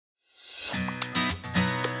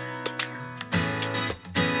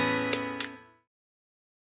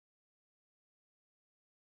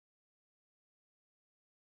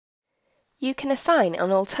You can assign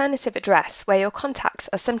an alternative address where your contacts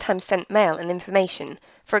are sometimes sent mail and information,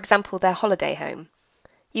 for example their holiday home.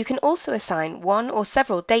 You can also assign one or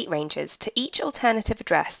several date ranges to each alternative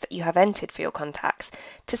address that you have entered for your contacts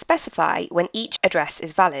to specify when each address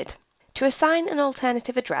is valid. To assign an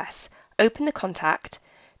alternative address, open the contact,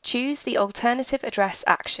 choose the alternative address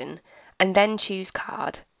action, and then choose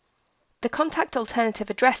Card. The Contact Alternative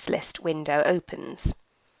Address List window opens.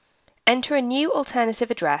 Enter a new alternative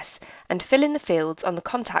address and fill in the fields on the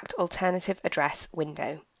Contact Alternative Address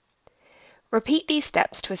window. Repeat these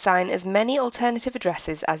steps to assign as many alternative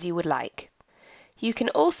addresses as you would like. You can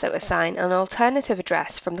also assign an alternative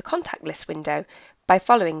address from the Contact List window by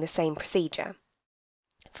following the same procedure.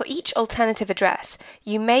 For each alternative address,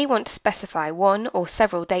 you may want to specify one or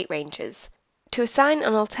several date ranges. To assign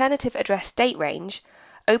an alternative address date range,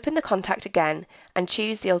 open the contact again and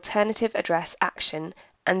choose the alternative address action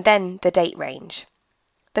and then the date range.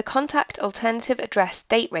 The Contact Alternative Address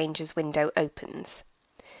Date Ranges window opens.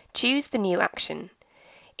 Choose the new action.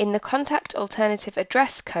 In the Contact Alternative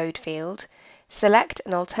Address Code field, select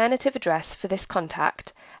an alternative address for this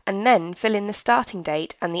contact and then fill in the starting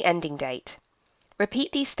date and the ending date.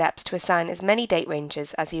 Repeat these steps to assign as many date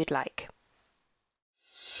ranges as you'd like.